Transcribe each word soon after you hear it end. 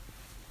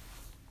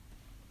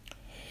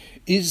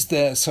Is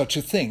there such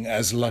a thing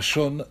as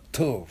Lashon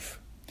Tov?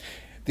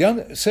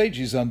 The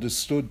sages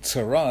understood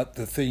Tzarat,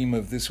 the theme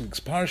of this week's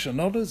parsha,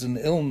 not as an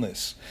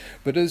illness,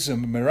 but as a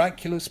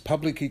miraculous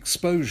public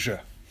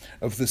exposure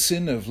of the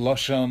sin of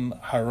Lashon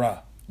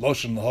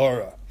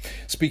Hara,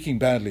 speaking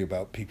badly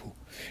about people.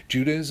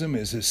 Judaism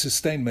is a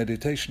sustained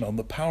meditation on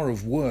the power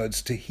of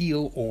words to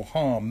heal or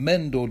harm,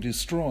 mend or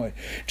destroy.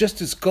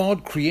 Just as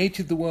God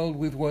created the world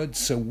with words,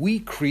 so we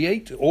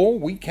create or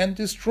we can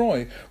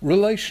destroy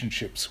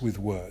relationships with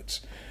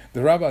words.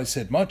 The rabbi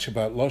said much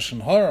about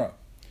Lashon Hara,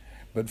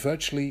 but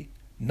virtually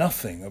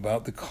nothing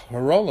about the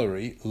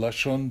corollary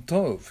Lashon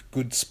Tov,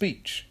 good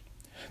speech.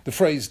 The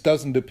phrase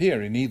doesn't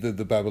appear in either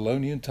the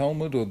Babylonian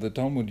Talmud or the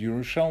Talmud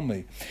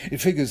Yerushalmi.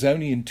 It figures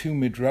only in two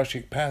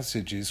midrashic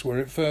passages where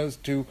it refers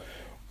to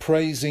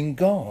praising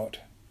God.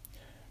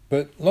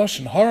 But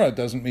Lashon Hara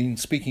doesn't mean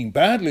speaking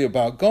badly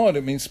about God,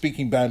 it means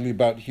speaking badly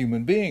about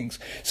human beings.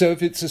 So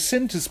if it's a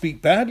sin to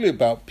speak badly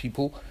about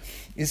people,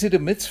 is it a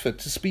mitzvah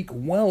to speak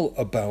well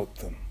about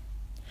them?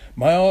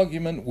 My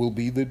argument will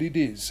be that it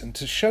is, and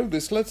to show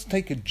this, let's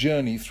take a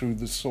journey through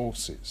the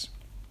sources.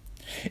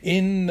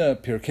 In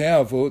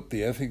Pirkei Avot,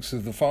 the Ethics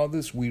of the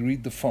Fathers, we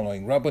read the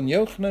following. Rabbi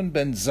Yochanan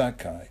ben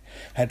Zakkai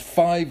had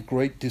 5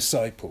 great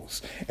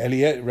disciples,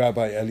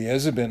 Rabbi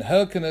Eliezer ben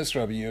Hyrcanus,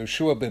 Rabbi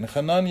Yoshua ben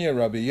Hananiah,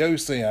 Rabbi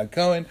Yosei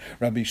HaKohen,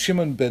 Rabbi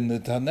Shimon ben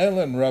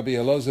Netanel, and Rabbi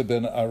Elazar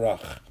ben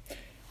Arach.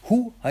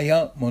 Hu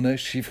haya moneh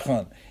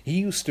shivchan. He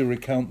used to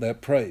recount their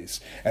praise.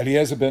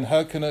 Eliezer ben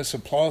Hyrcanus, a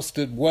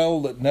plastered well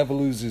that never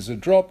loses a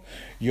drop.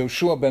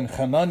 Yoshua ben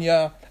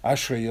Hananiah,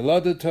 Ashrei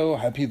Yeladeto,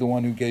 happy the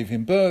one who gave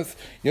him birth.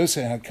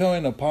 Yosei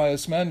HaKohen, a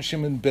pious man.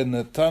 Shimon ben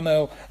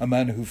Netanel, a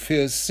man who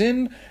fears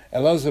sin.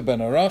 Elazar ben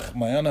Arach,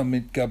 Mayana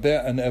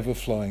mitgaber, an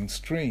ever-flowing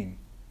stream.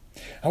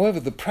 However,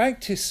 the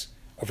practice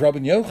of Rabbi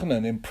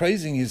Yochanan in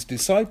praising his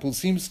disciples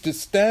seems to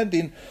stand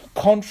in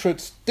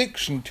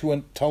contradiction to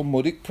a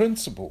Talmudic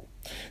principle.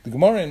 The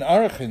Gemara in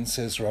Arachin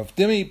says, Rav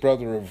Dimi,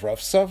 brother of Rav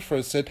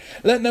Safra, said,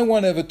 "Let no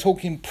one ever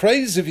talk in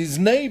praise of his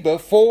neighbor,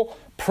 for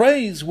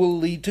praise will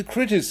lead to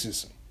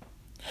criticism."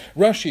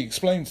 Rashi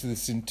explains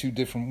this in 2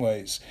 different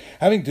ways.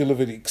 Having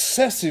delivered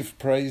excessive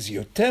praise,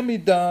 yoter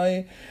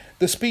midai,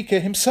 the speaker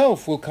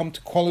himself will come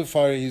to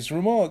qualify his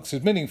remarks,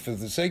 admitting for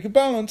the sake of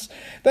balance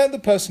that the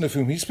person of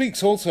whom he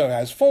speaks also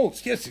has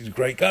faults. Yes, he's a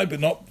great guy, but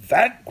not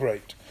that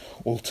great.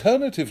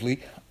 Alternatively,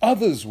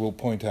 others will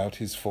point out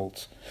his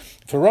faults.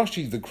 For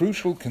Rashi, the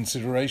crucial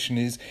consideration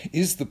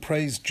is the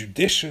praise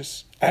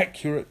judicious,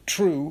 accurate,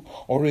 true,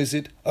 or is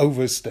it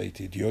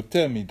overstated,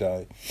 yoter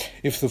midai?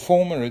 If the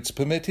former, it's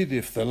permitted,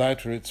 if the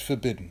latter, it's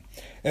forbidden.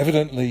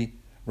 Evidently,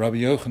 Rabbi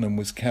Yochanan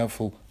was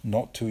careful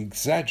not to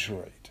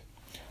exaggerate.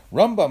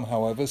 Rambam,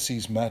 however,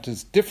 sees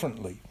matters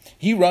differently.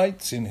 He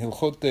writes in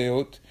Hilchot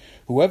Deot,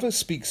 whoever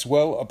speaks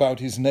well about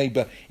his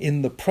neighbor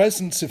in the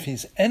presence of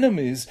his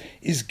enemies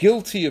is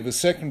guilty of a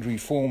secondary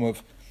form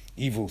of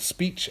evil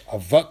speech,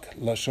 avak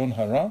lashon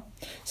hara,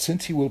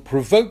 since he will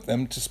provoke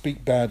them to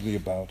speak badly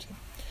about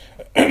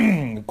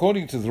him.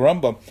 According to the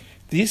Rambam,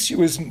 the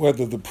issue isn't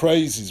whether the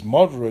praise is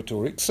moderate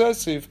or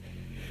excessive,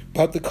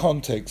 but the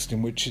context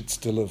in which it's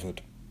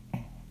delivered.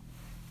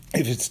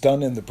 If it's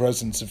done in the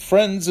presence of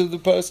friends of the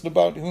person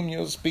about whom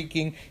you're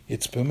speaking,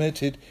 it's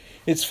permitted.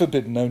 It's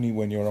forbidden only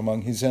when you're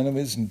among his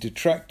enemies, and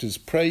detractors'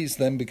 praise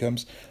then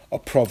becomes a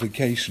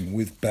provocation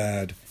with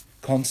bad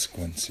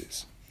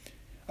consequences.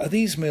 Are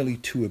these merely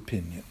 2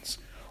 opinions,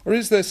 or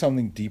is there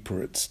something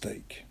deeper at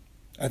stake?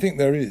 I think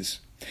there is.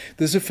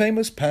 There's a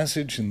famous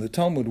passage in the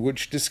Talmud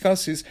which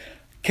discusses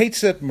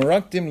Ketzet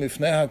Merakdim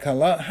Lifnei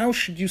HaKala, how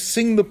should you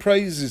sing the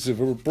praises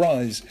of a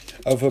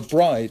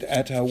bride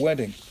at her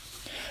wedding?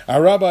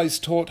 Our rabbis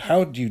taught,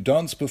 how do you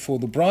dance before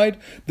the bride?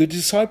 The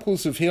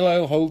disciples of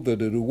Hillel hold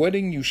that at a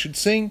wedding you should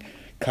sing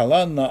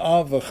Kala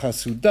Na'ah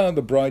V'Chasudah,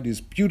 the bride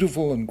is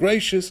beautiful and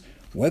gracious,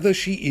 whether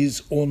she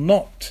is or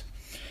not.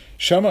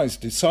 Shammai's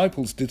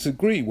disciples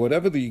disagree.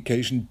 Whatever the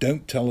occasion,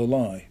 don't tell a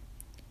lie.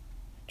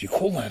 Do you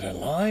call that a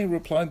lie?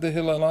 Replied the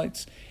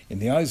Hillelites. In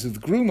the eyes of the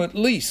groom, at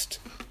least,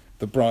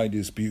 the bride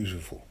is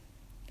beautiful.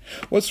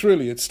 What's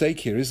really at stake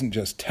here isn't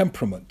just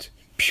temperament,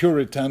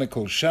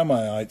 puritanical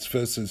Shammaites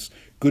versus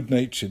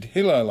good-natured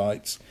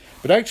Hillelites,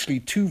 but actually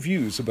 2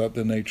 views about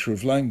the nature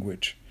of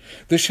language.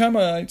 The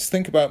Shammaites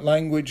think about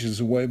language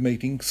as a way of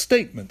making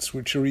statements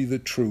which are either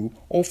true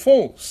or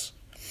false.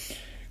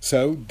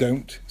 So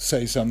don't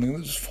say something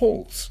that's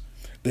false.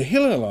 The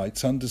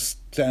Hillelites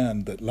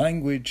understand that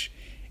language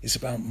is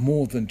about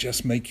more than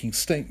just making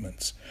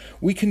statements.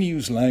 We can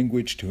use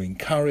language to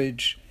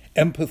encourage,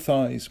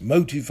 empathize,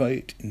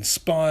 motivate,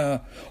 inspire,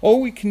 or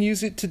we can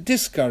use it to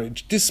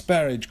discourage,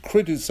 disparage,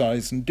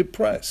 criticize, and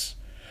depress.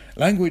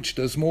 Language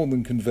does more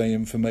than convey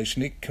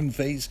information, it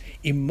conveys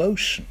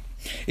emotion.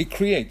 It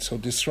creates or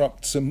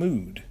disrupts a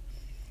mood.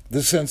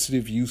 The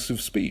sensitive use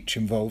of speech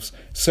involves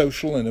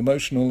social and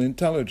emotional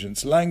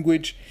intelligence.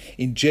 Language,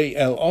 in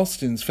J.L.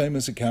 Austin's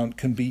famous account,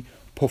 can be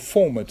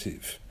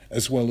performative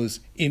as well as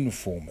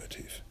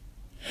informative.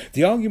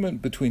 The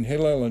argument between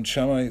Hillel and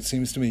Shammai, it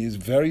seems to me, is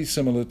very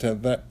similar to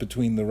that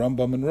between the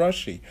Rambam and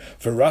Rashi.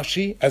 For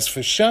Rashi, as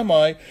for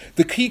Shammai,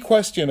 the key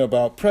question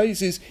about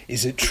praise is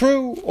it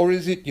true or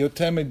is it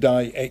yoter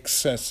midai,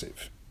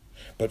 excessive?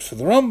 But for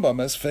the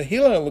Rambam, as for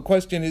Hillel, the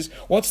question is,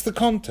 what's the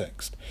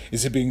context?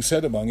 Is it being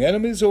said among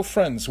enemies or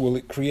friends? Will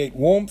it create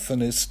warmth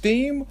and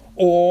esteem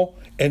or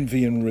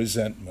envy and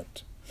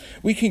resentment?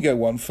 We can go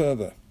one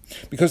further,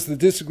 because the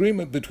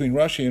disagreement between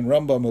Rashi and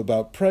Rambam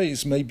about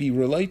praise may be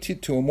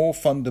related to a more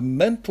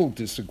fundamental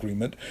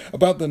disagreement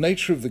about the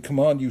nature of the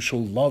command, you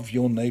shall love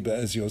your neighbor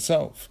as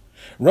yourself.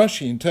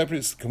 Rashi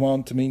interprets the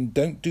command to mean,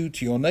 don't do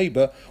to your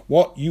neighbor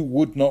what you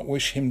would not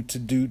wish him to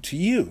do to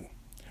you.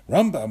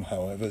 Rambam,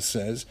 however,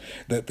 says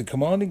that the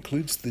command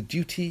includes the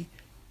duty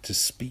to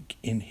speak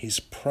in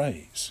his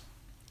praise.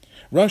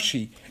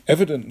 Rashi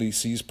evidently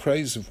sees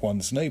praise of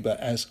one's neighbor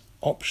as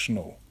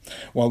optional,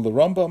 while the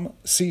Rambam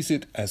sees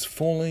it as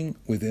falling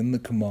within the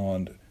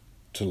command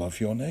to love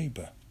your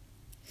neighbor.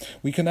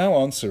 We can now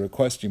answer a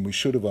question we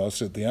should have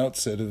asked at the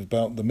outset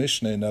about the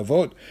Mishnah in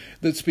Avot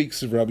that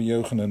speaks of Rabbi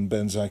Yochanan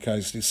ben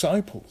Zakkai's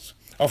disciples.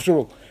 After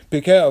all,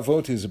 Pirkei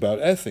Avot is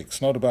about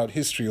ethics, not about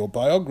history or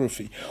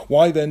biography.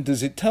 Why then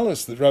does it tell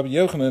us that Rabbi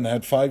Yochanan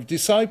had 5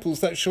 disciples?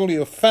 That's surely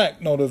a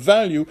fact, not a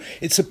value.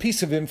 It's a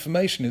piece of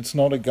information. It's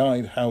not a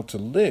guide how to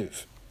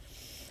live.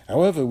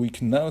 However, we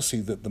can now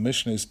see that the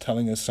Mishnah is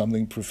telling us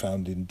something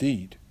profound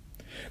indeed.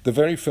 The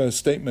very first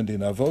statement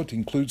in Avot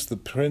includes the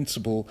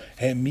principle,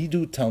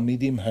 Hemidu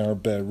Talmidim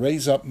Harbeh,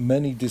 raise up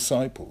many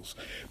disciples.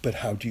 But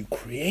how do you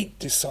create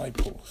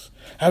disciples?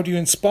 How do you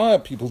inspire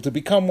people to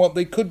become what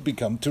they could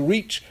become, to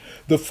reach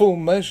the full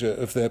measure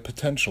of their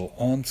potential?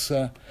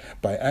 Answer,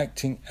 by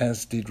acting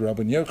as did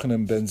Rabbi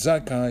Yochanan ben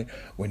Zakkai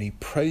when he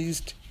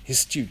praised his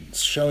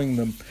students, showing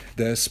them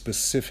their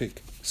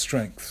specific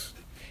strengths.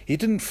 He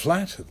didn't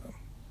flatter them.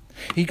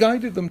 He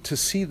guided them to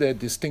see their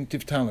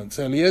distinctive talents.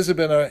 Eliezer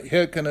ben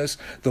Hyrcanus,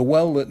 the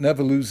well that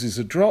never loses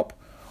a drop,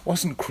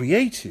 wasn't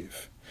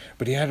creative,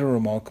 but he had a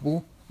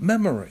remarkable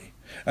memory.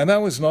 And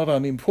that was not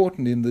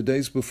unimportant in the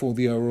days before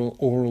the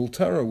oral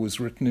Torah was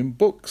written in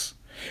books.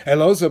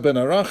 Elazar ben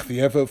Arach, the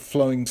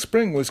ever-flowing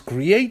spring, was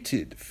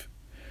creative,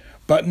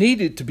 but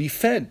needed to be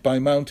fed by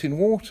mountain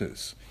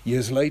waters.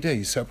 Years later,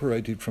 he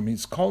separated from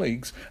his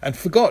colleagues and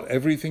forgot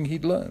everything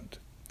he'd learned.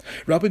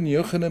 Rabbi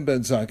Yochanan ben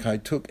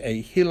Zakkai took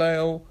a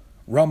Hillel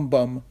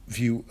Rambam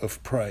view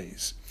of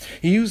praise.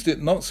 He used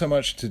it not so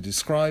much to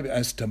describe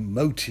as to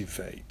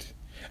motivate,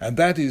 and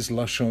that is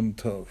Lashon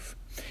Tov.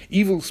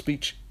 Evil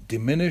speech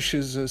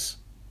diminishes us,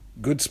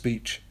 good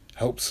speech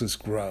helps us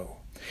grow.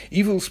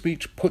 Evil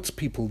speech puts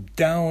people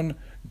down,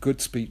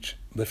 good speech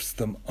lifts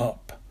them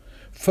up.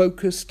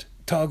 Focused,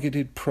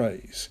 targeted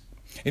praise,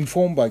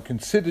 informed by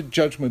considered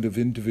judgment of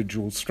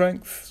individual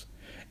strengths,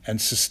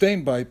 and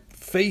sustained by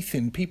faith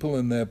in people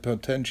and their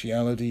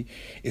potentiality,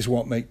 is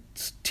what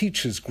makes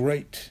teachers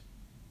great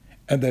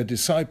and their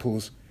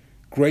disciples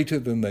greater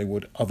than they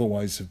would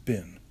otherwise have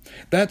been.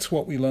 That's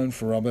what we learn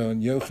from Rabbi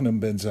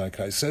Yochanan ben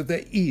Zakkai. So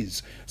there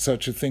is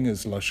such a thing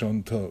as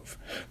Lashon Tov.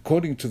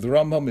 According to the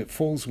Rambam, it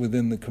falls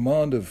within the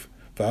command of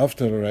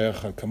V'ahavta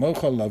l'reacha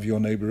kamocha, love your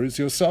neighbor as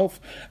yourself,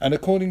 and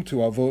according to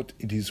Avot,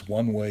 it is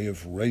one way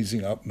of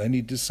raising up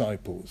many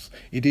disciples.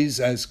 It is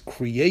as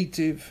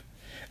creative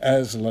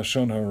as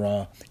Lashon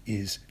Hara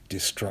is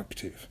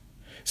destructive.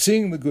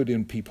 Seeing the good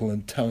in people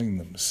and telling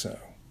them so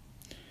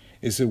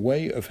is a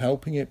way of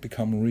helping it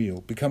become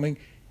real, becoming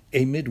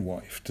a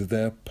midwife to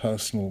their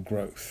personal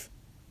growth.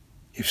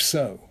 If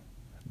so,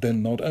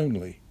 then not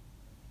only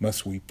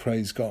must we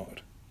praise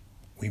God,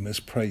 we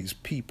must praise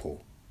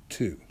people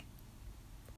too.